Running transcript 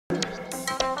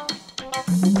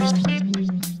Hey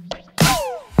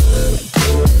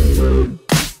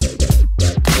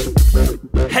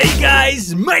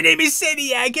guys, my name is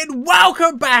Seniac and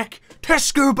welcome back to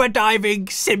Scuba Diving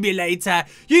Simulator.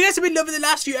 You guys have been loving the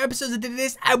last few episodes I did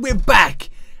this, and we're back.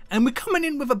 And we're coming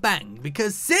in with a bang,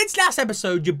 because since last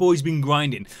episode, your boy's been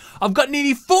grinding. I've got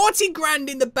nearly 40 grand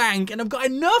in the bank, and I've got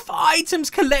enough items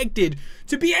collected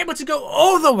to be able to go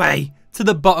all the way to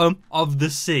the bottom of the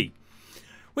sea.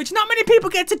 Which not many people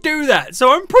get to do that,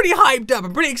 so I'm pretty hyped up.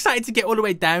 I'm pretty excited to get all the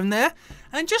way down there.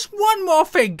 And just one more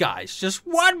thing, guys, just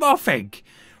one more thing.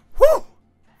 Whew!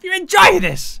 If you enjoy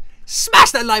this,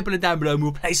 smash that like button down below and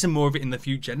we'll play some more of it in the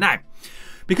future. Now,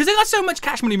 because I got so much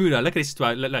cash money moolah, look at this,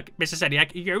 look, Mr.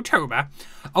 Seniac, YouTuber,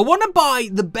 I want to buy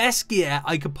the best gear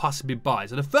I could possibly buy.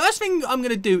 So the first thing I'm going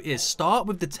to do is start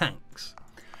with the tanks.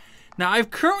 Now,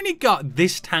 I've currently got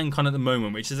this tank on at the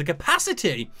moment, which is a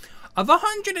capacity of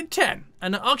 110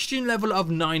 and an oxygen level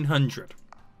of 900.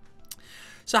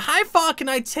 So how far can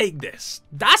I take this?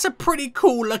 That's a pretty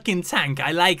cool looking tank.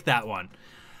 I like that one.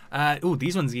 Oh,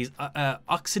 these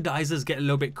oxidizers get a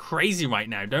little bit crazy right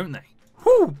now, don't they?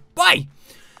 Whew, buy.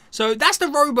 So that's the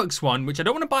Roblox one, which I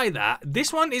don't want to buy that.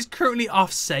 This one is currently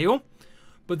off sale.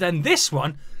 But then this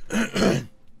one, the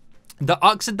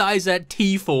Oxidizer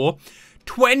T4,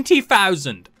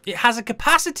 20,000. It has a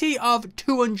capacity of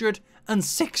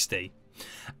 260.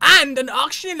 And an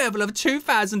oxygen level of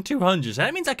 2,200. So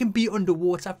that means I can be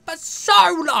underwater for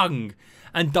so long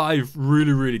and dive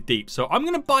really, really deep. So I'm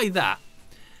going to buy that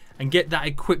and get that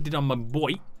equipped on my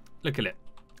boy. Look at it.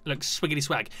 Looks swiggity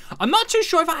swag. I'm not too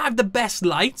sure if I have the best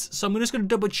lights, so I'm just going to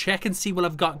double check and see what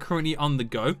I've got currently on the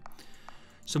go.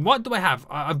 So what do I have?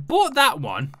 I've bought that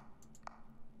one.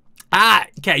 Ah,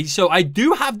 okay, so I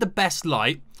do have the best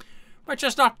light, which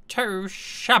is not too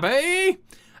shabby.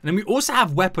 And then we also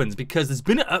have weapons, because there's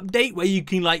been an update where you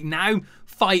can like now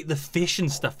fight the fish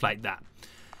and stuff like that.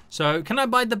 So can I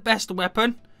buy the best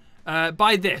weapon?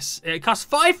 Buy this. It costs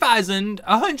 5,000,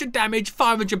 100 damage,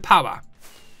 500 power.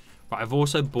 But I've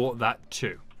also bought that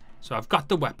too. So I've got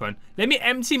the weapon. Let me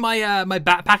empty my my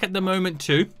backpack at the moment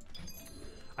too.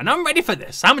 And I'm ready for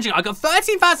this. How much? I got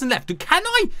 13,000 left. Can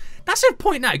I? That's the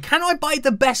point now. Can I buy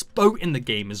the best boat in the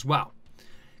game as well?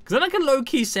 Because then I can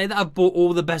low-key say that I've bought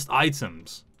all the best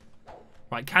items.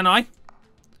 Right, can I?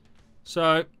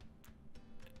 So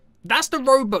that's the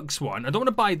Roblox one. I don't want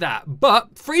to buy that.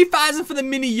 But 3,000 for the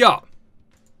mini yacht.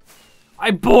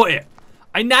 I bought it.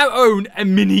 I now own a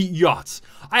mini yacht.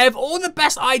 I have all the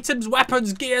best items,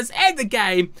 weapons, gears in the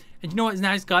game. And you know what it's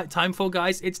now time for,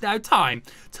 guys? It's now time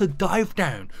to dive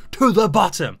down to the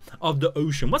bottom of the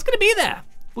ocean. What's going to be there?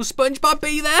 Will SpongeBob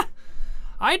be there?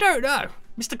 I don't know.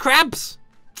 Mr. Krabs?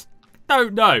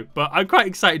 Don't know, but I'm quite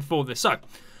excited for this. So,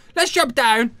 let's jump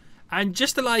down. And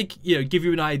just to, like, you know, give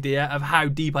you an idea of how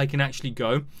deep I can actually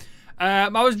go. I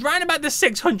was around about the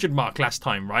 600 mark last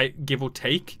time, right? Give or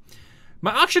take.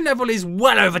 My oxygen level is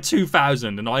well over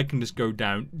 2,000, and I can just go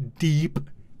down deep,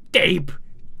 deep,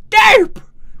 deep,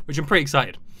 which I'm pretty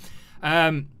excited.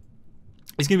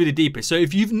 It's gonna be the deepest. So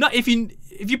if you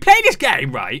play this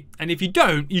game, right, and if you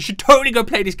don't, you should totally go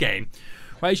play this game,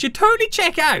 right? You should totally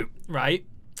check out, right,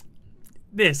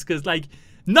 this, because like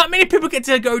not many people get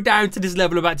to go down to this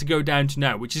level I'm about to go down to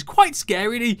now, which is quite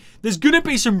scary. There's gonna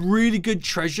be some really good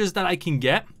treasures that I can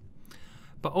get,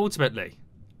 but ultimately.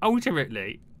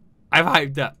 I've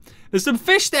hyped up. There's some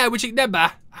fish there, which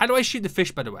remember. How do I shoot the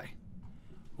fish, by the way?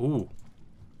 Ooh.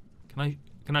 Can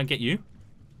I get you?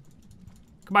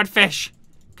 Come on, fish.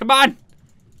 Come on.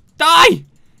 Die!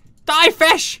 Die,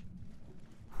 fish!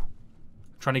 I'm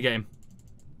trying to get him.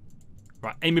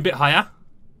 Right, aim a bit higher.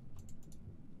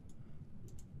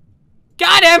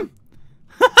 Got him!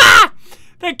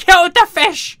 They killed the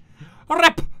fish!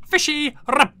 Rip, fishy,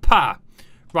 ripper.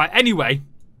 Right, anyway.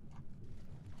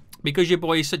 Because your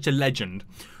boy is such a legend.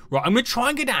 Right, I'm going to try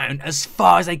and get down as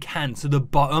far as I can to the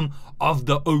bottom of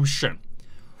the ocean.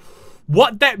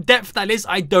 What depth that is,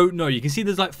 I don't know. You can see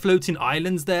there's like floating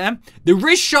islands there. There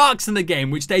is sharks in the game,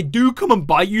 which they do come and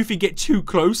bite you if you get too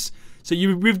close. So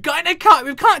we've kind of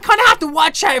have to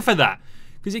watch out for that.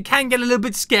 Because it can get a little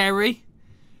bit scary.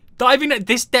 Diving at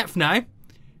this depth now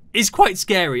is quite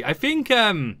scary. I think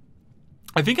I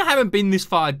haven't been this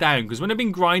far down, because when I've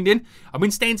been grinding, I've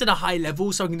been staying to the high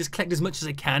level so I can just collect as much as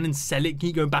I can and sell it,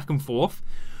 keep going back and forth.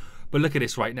 But look at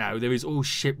this right now. There is all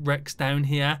shipwrecks down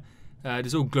here.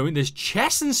 There's all glowing. There's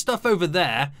chests and stuff over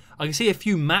there. I can see a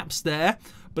few maps there.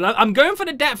 But I'm going for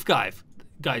the depth,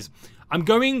 guys. I'm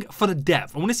going for the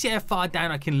depth. I want to see how far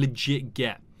down I can legit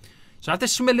get. So I have to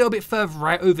swim a little bit further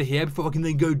right over here before I can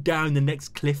then go down the next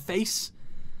cliff face.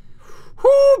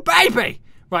 Whoo, baby!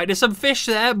 Right, there's some fish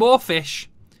there. More fish.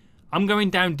 I'm going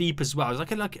down deep as well.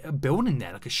 There's like a building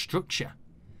there, like a structure.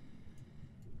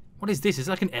 What is this? Is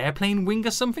it like an airplane wing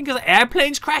or something? Is there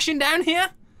airplanes crashing down here?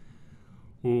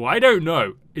 Oh, I don't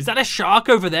know. Is that a shark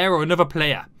over there or another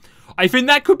player? I think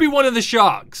that could be one of the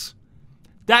sharks.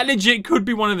 That legit could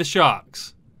be one of the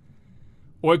sharks.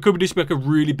 Or it could just be like a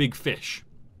really big fish.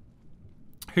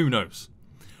 Who knows?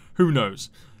 Who knows?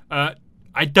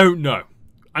 I don't know.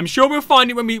 I'm sure we'll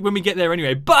find it when we get there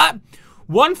anyway. But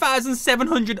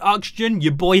 1,700 oxygen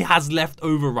your boy has left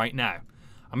over right now.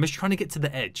 I'm just trying to get to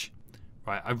the edge.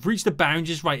 Right, I've reached the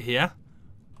boundaries right here.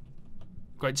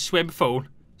 Got to swim, fall.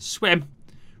 Swim.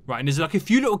 Right, and there's like a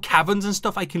few little caverns and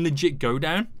stuff I can legit go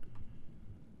down.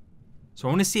 So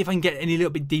I want to see if I can get any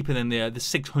little bit deeper than the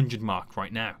 600 mark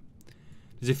right now.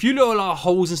 There's a few little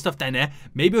holes and stuff down there.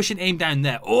 Maybe I should aim down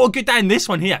there. Or go down this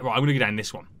one here. Right, I'm going to go down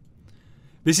this one.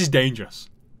 This is dangerous.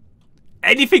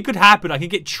 Anything could happen. I can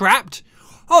get trapped.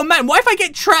 Oh man, what if I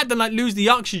get trapped and like lose the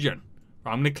oxygen?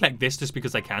 Right, I'm going to collect this just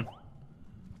because I can.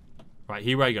 Right,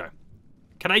 here I go.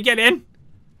 Can I get in?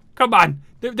 Come on.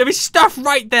 There is stuff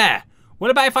right there.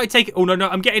 What about if I take it? Oh, no,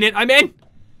 I'm getting in. I'm in.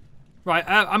 Right,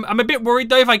 I'm a bit worried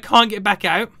though if I can't get back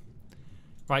out.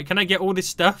 Right, can I get all this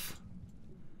stuff?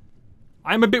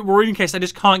 I'm a bit worried in case I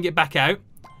just can't get back out.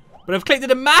 But I've clicked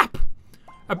at a map.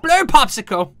 A blue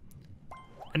popsicle.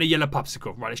 And a yellow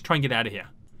popsicle. Right, let's try and get out of here.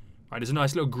 Right, there's a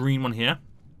nice little green one here.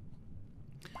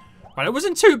 Right, it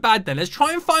wasn't too bad then. Let's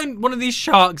try and find one of these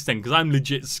sharks then. Because I'm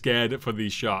legit scared for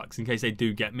these sharks. In case they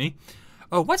do get me.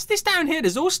 Oh, what's this down here?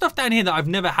 There's all stuff down here that I've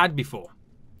never had before.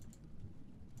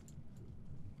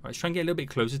 Right, let's try and get a little bit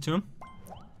closer to him.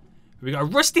 We got a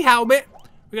rusty helmet.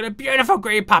 We got a beautiful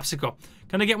green popsicle.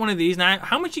 Can I get one of these now?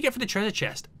 How much do you get for the treasure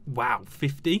chest? Wow,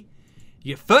 50.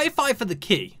 You get 35 for the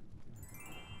key.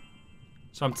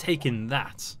 So I'm taking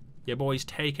that. Yeah, boys,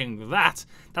 taking that.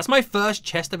 That's my first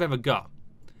chest I've ever got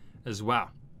as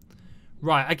well.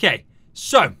 Right, okay.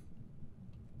 So,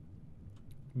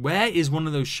 where is one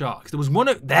of those sharks? There was one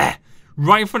there,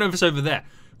 right in front of us over there.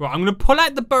 Right, I'm going to pull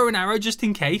out the bow and arrow just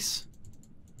in case.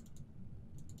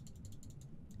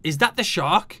 Is that the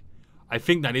shark? I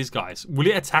think that is, guys. Will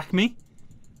it attack me?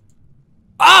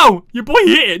 Oh, your boy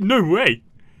hit it. No way.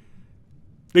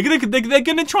 They're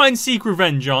gonna try and seek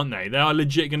revenge, aren't they? They are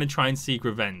legit gonna try and seek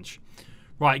revenge.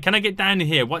 Right, can I get down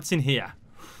here? What's in here?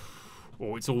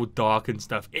 Oh, it's all dark and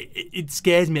stuff. It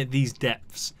scares me at these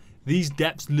depths. These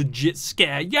depths legit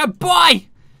scare. Yeah, boy!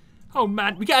 Oh,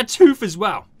 man. We got a tooth as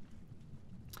well.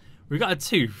 We got a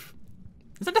tooth.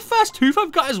 Is that the first tooth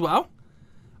I've got as well?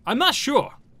 I'm not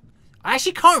sure. I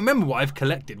actually can't remember what I've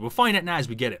collected. We'll find out now as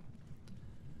we get it.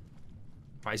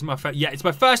 Right, it's my first. Yeah, it's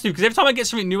my first tooth because every time I get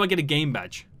something new, I get a game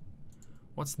badge.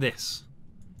 What's this?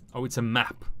 Oh, it's a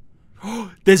map.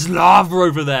 There's lava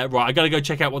over there. Right, I gotta go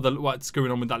check out what's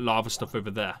going on with that lava stuff over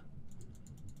there.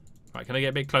 Right, can I get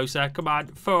a bit closer? Come on,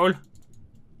 fall. Right,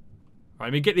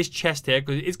 let me get this chest here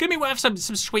because it's gonna be worth some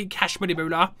sweet cash money,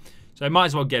 moolah. So I might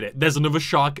as well get it. There's another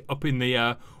shark up in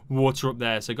the water up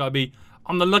there, so gotta be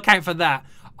on the lookout for that.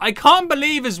 I can't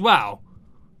believe as well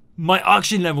my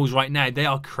oxygen levels right now. They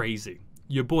are crazy.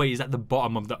 Your boy is at the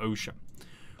bottom of the ocean.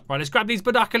 Right, let's grab these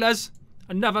binoculars.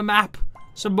 Another map.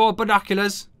 Some more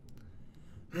binoculars.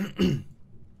 I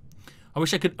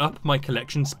wish I could up my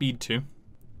collection speed too.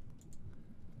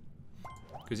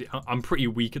 Because I'm pretty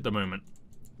weak at the moment.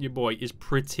 Your boy is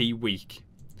pretty weak.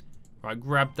 Right,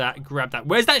 grab that, grab that.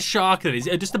 Where's that shark then? Is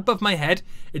it just above my head?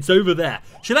 It's over there.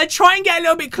 Should I try and get a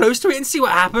little bit close to it and see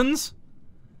what happens?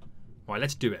 Right,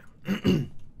 let's do it.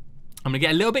 I'm going to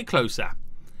get a little bit closer.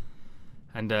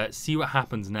 And see what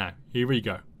happens now. Here we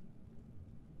go.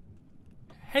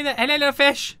 Hey there, hello little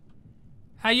fish.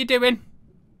 How you doing?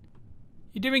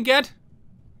 You doing good?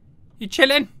 You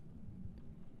chilling?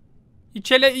 You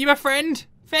chilling? Are you my friend?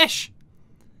 Fish?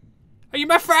 Are you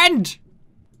my friend?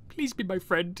 Please be my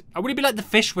friend. I want to be like the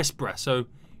fish whisperer, so,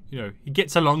 you know, he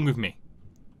gets along with me.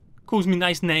 Calls me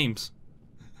nice names.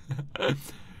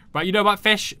 Right, you know what,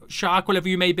 fish, shark, whatever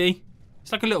you may be.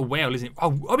 It's like a little whale, isn't it?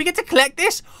 Oh, we get to collect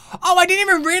this? Oh, I didn't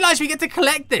even realize we get to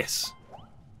collect this.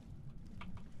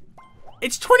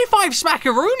 It's 25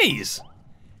 smackaroonies.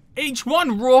 Each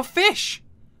one raw fish.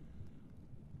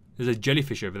 There's a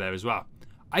jellyfish over there as well.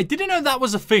 I didn't know that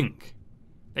was a thing.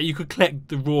 That you could collect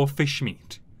the raw fish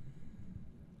meat.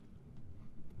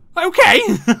 Okay.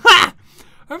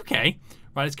 Okay.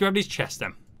 Right, let's grab these chests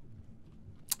then.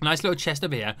 Nice little chest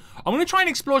over here. I'm going to try and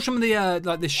explore some of the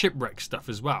like the shipwreck stuff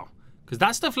as well. Because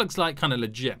that stuff looks like kind of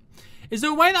legit. Is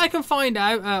there a way that I can find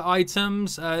out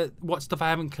items, what stuff I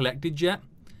haven't collected yet?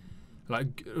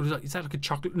 Like, is that like a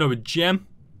chocolate? No, a gem.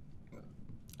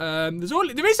 There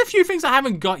is a few things I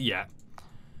haven't got yet.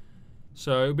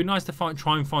 So it would be nice to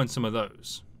try and find some of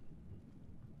those.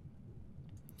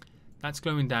 That's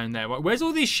glowing down there. Where's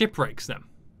all these shipwrecks then?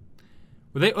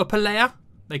 Were they upper layer?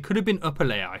 They could have been upper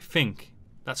layer, I think.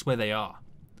 That's where they are.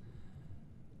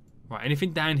 Right,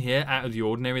 anything down here out of the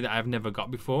ordinary that I've never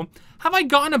got before? Have I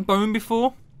gotten a bone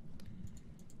before?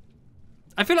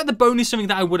 I feel like the bone is something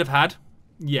that I would have had.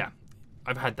 Yeah,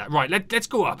 I've had that. Right, let's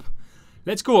go up.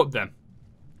 Let's go up then.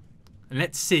 And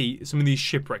let's see some of these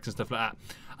shipwrecks and stuff like that.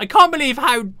 I can't believe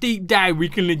how deep down we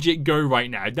can legit go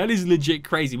right now. That is legit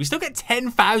crazy. We still get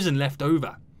 10,000 left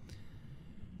over.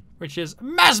 Which is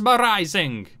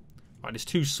mesmerizing. Right, there's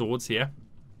 2 swords here.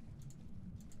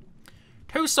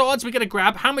 2 swords we're going to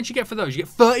grab. How much you get for those? You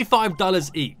get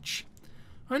 $35 each.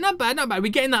 Oh, not bad, not bad.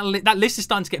 We're getting that list is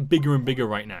starting to get bigger and bigger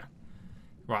right now.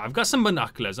 Right, I've got some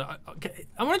binoculars. I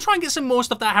want to try and get some more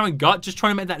stuff that I haven't got. Just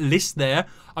trying to make that list there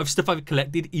of stuff I've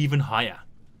collected even higher.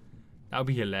 That would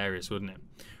be hilarious, wouldn't it?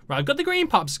 Right, I've got the green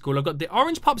popsicle. I've got the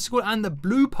orange popsicle and the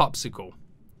blue popsicle.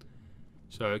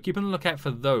 So keep on the lookout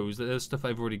for those. There's stuff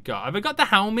I've already got. Have I got the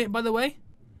helmet, by the way?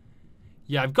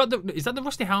 Yeah, I've got the... Is that the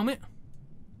rusty helmet?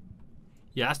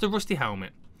 Yeah, that's the rusty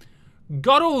helmet.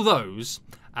 Got all those.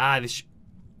 Ah, this...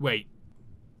 Wait.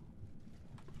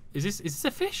 Is this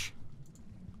a fish?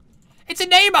 It's a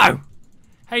Nemo!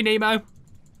 Hey, Nemo.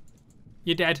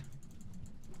 You're dead.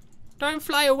 Don't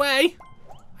fly away.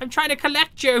 I'm trying to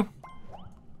collect you.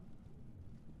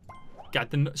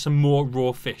 Got some more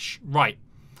raw fish. Right.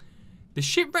 The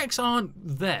shipwrecks aren't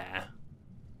there.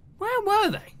 Where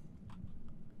were they?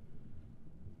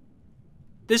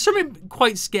 There's something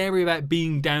quite scary about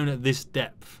being down at this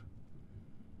depth.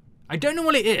 I don't know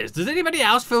what it is. Does anybody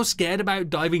else feel scared about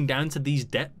diving down to these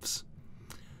depths?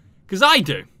 Because I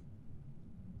do.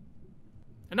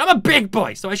 And I'm a big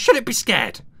boy, so I shouldn't be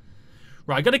scared.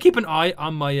 Right, I got to keep an eye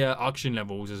on my oxygen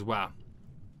levels as well.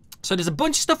 So there's a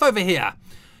bunch of stuff over here.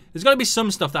 There's got to be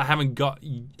some stuff that I haven't got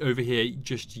over here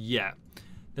just yet.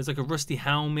 There's like a rusty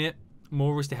helmet.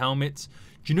 More rusty helmets.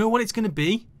 Do you know what it's going to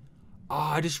be? Oh,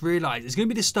 I just realized. It's going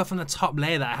to be the stuff on the top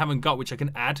layer that I haven't got, which I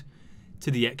can add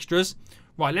to the extras.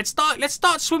 Right, let's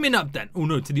start swimming up then. Oh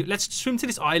no, let's swim to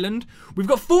this island. We've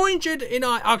got 400 in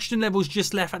our oxygen levels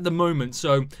just left at the moment,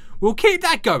 so we'll keep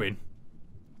that going.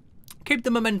 Keep the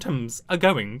momentums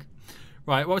going.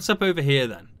 Right, what's up over here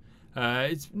then?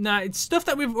 It's stuff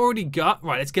that we've already got.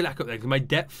 Right, let's get back up there because my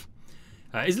depth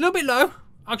is a little bit low.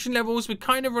 Oxygen levels, we're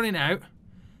kind of running out.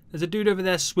 There's a dude over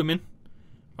there swimming.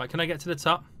 Right, can I get to the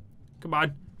top? Come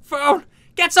on, phone,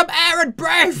 get some air and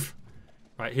breathe.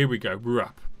 Right, here we go. We're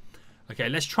up. Okay,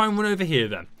 let's try and run over here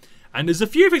then. And there's a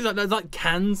few things like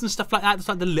cans and stuff like that. There's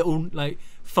like the little like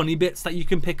funny bits that you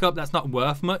can pick up. That's not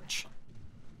worth much.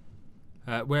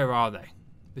 Where are they?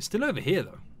 They're still over here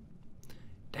though.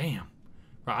 Damn.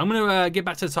 Right, I'm gonna get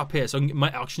back to the top here so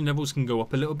my oxygen levels can go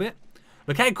up a little bit.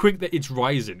 Look how quick that it's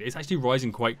rising. It's actually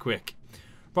rising quite quick.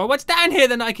 Right, what's down here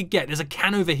that I could get? There's a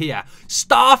can over here.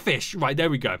 Starfish. Right, there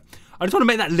we go. I just want to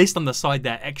make that list on the side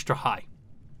there extra high.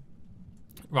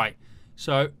 Right.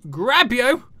 So, grab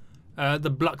you, the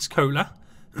Blox Cola.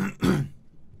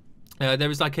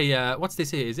 There is like a, what's this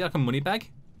here? Is it like a money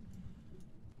bag?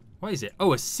 What is it?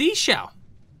 Oh, a seashell.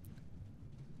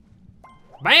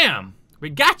 Bam!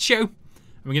 We got you. And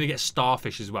we're going to get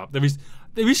starfish as well. There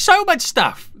is so much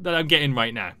stuff that I'm getting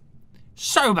right now.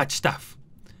 So much stuff.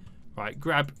 Right,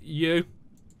 grab you.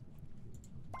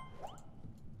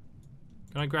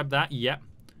 Can I grab that? Yep.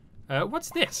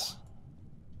 What's this?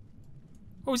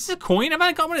 Oh, is this a coin? Have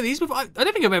I got one of these before? I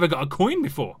don't think I've ever got a coin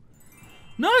before.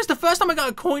 No, it's the first time I got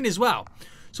a coin as well.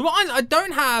 So what I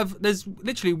don't have, there's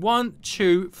literally 1,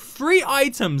 2, 3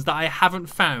 items that I haven't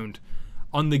found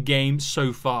on the game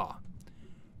so far.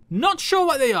 Not sure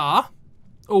what they are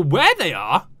or where they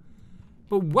are,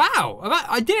 but wow,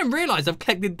 I didn't realize I've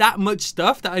collected that much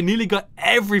stuff that I nearly got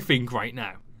everything right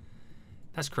now.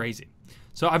 That's crazy.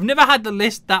 So I've never had the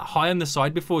list that high on the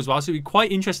side before as well, so it'd be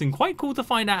quite interesting, quite cool to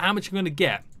find out how much you're going to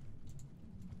get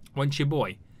once your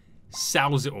boy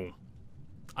sells it all.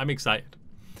 I'm excited.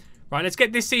 Right, let's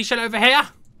get this seashell over here.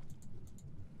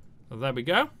 Oh, there we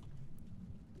go.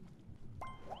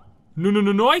 No,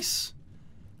 nice.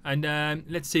 And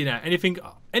let's see now.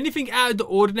 Anything out of the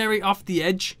ordinary off the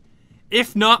edge?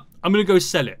 If not, I'm going to go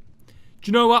sell it. Do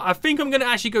you know what? I think I'm going to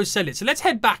actually go sell it. So let's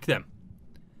head back then.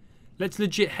 Let's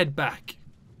legit head back.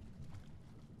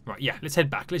 Right, yeah, let's head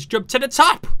back. Let's jump to the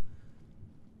top.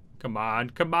 Come on,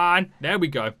 come on. There we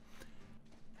go.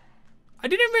 I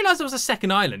didn't realize there was a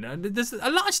second island. There's a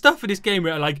lot of stuff in this game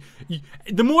where, like,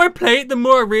 the more I play it, the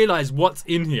more I realize what's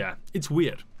in here. It's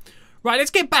weird. Right,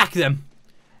 let's get back then.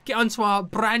 Get onto our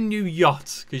brand new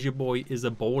yacht, because your boy is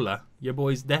a baller. Your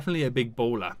boy's definitely a big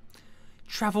baller.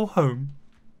 travel home.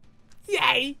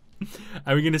 Yay!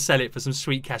 And we're going to sell it for some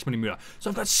sweet cash money moolah. So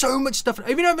I've got so much stuff.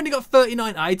 Even though I've only got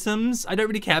 39 items, I don't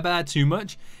really care about that too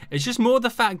much. It's just more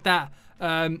the fact that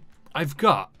I've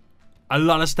got a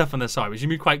lot of stuff on the side, which is going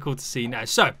to be quite cool to see now.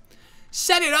 So,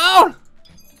 set it all!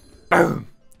 Boom!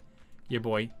 Your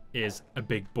boy is a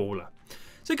big baller.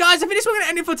 So guys, I think this is what we're going to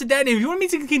end it for today. If you want me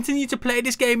to continue to play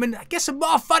this game and get some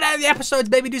more fun out of the episodes,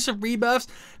 maybe do some rebirths,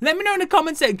 let me know in the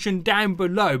comment section down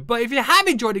below. But if you have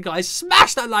enjoyed it, guys,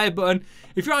 smash that like button.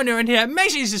 If you're new in here,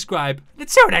 make sure you subscribe.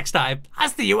 Until next time, I'll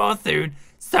see you all soon.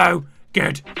 So,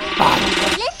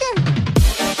 goodbye.